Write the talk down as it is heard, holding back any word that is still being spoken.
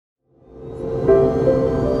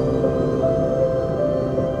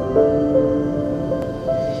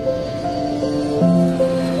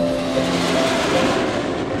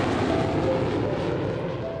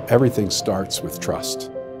Everything starts with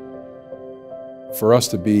trust. For us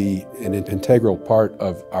to be an integral part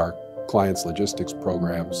of our clients' logistics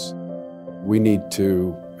programs, we need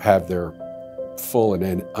to have their full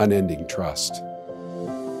and unending trust.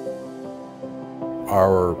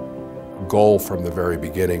 Our goal from the very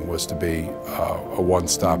beginning was to be a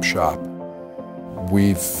one-stop shop.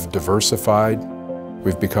 We've diversified.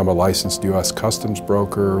 We've become a licensed U.S. Customs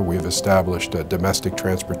broker. We've established a domestic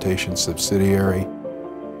transportation subsidiary.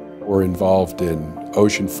 We're involved in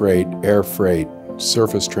ocean freight, air freight,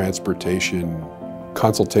 surface transportation,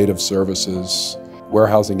 consultative services,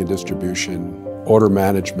 warehousing and distribution, order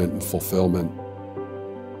management and fulfillment,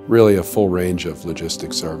 really a full range of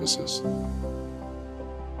logistics services.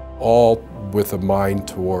 All with a mind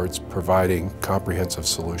towards providing comprehensive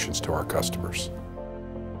solutions to our customers.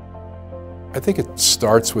 I think it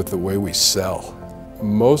starts with the way we sell.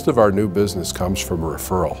 Most of our new business comes from a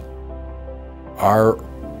referral. Our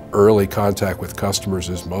early contact with customers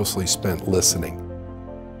is mostly spent listening.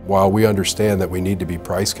 While we understand that we need to be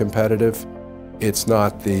price competitive, it's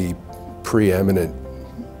not the preeminent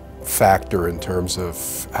factor in terms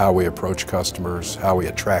of how we approach customers, how we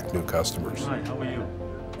attract new customers. Hi, how are you?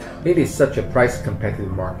 It is such a price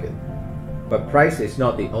competitive market, but price is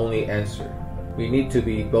not the only answer. We need to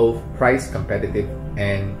be both price competitive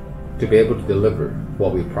and to be able to deliver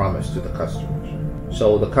what we promise to the customers,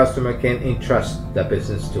 so the customer can entrust the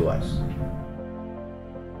business to us.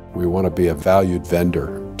 We want to be a valued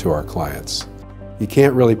vendor to our clients. You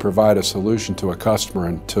can't really provide a solution to a customer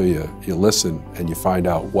until you listen and you find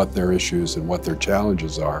out what their issues and what their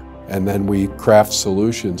challenges are. And then we craft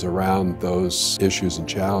solutions around those issues and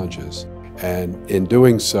challenges. And in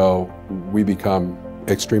doing so, we become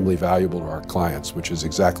extremely valuable to our clients, which is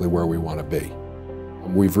exactly where we want to be.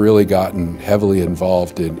 We've really gotten heavily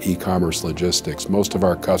involved in e-commerce logistics. Most of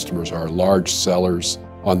our customers are large sellers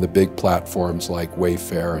on the big platforms like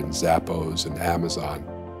Wayfair and Zappos and Amazon.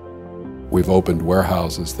 We've opened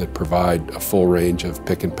warehouses that provide a full range of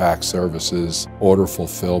pick and pack services, order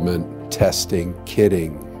fulfillment, testing,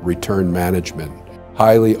 kitting, return management,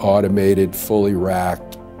 highly automated, fully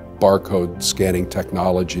racked, barcode scanning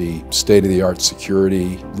technology, state-of-the-art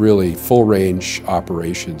security, really full range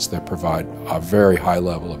operations that provide a very high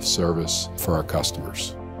level of service for our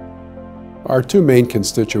customers. Our two main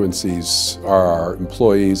constituencies are our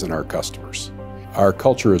employees and our customers. Our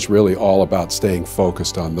culture is really all about staying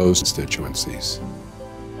focused on those constituencies.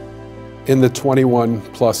 In the 21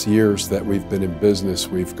 plus years that we've been in business,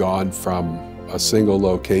 we've gone from a single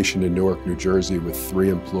location in Newark, New Jersey with 3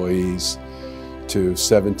 employees to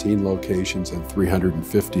 17 locations and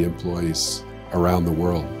 350 employees around the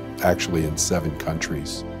world, actually in 7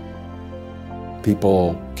 countries.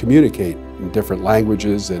 People communicate in different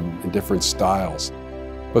languages and in different styles.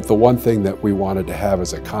 But the one thing that we wanted to have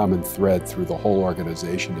as a common thread through the whole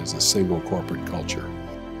organization is a single corporate culture.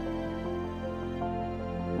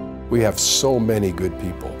 We have so many good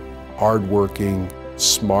people, hardworking,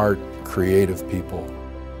 smart, creative people.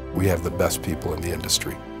 We have the best people in the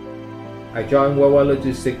industry. I joined Worldwide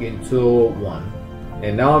Logistics in 2001,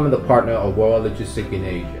 and now I'm the partner of Worldwide Logistics in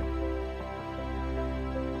Asia.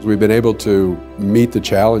 We've been able to meet the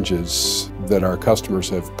challenges that our customers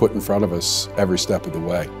have put in front of us every step of the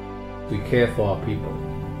way. We care for our people.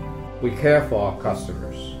 We care for our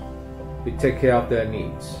customers. We take care of their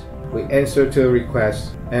needs. We answer to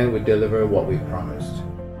requests, and we deliver what we promised.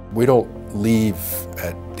 We don't leave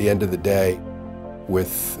at the end of the day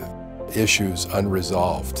with issues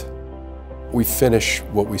unresolved. We finish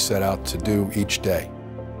what we set out to do each day,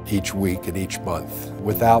 each week, and each month.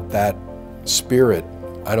 Without that spirit,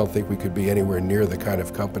 I don't think we could be anywhere near the kind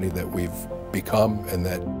of company that we've become and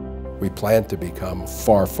that we plan to become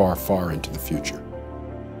far, far, far into the future.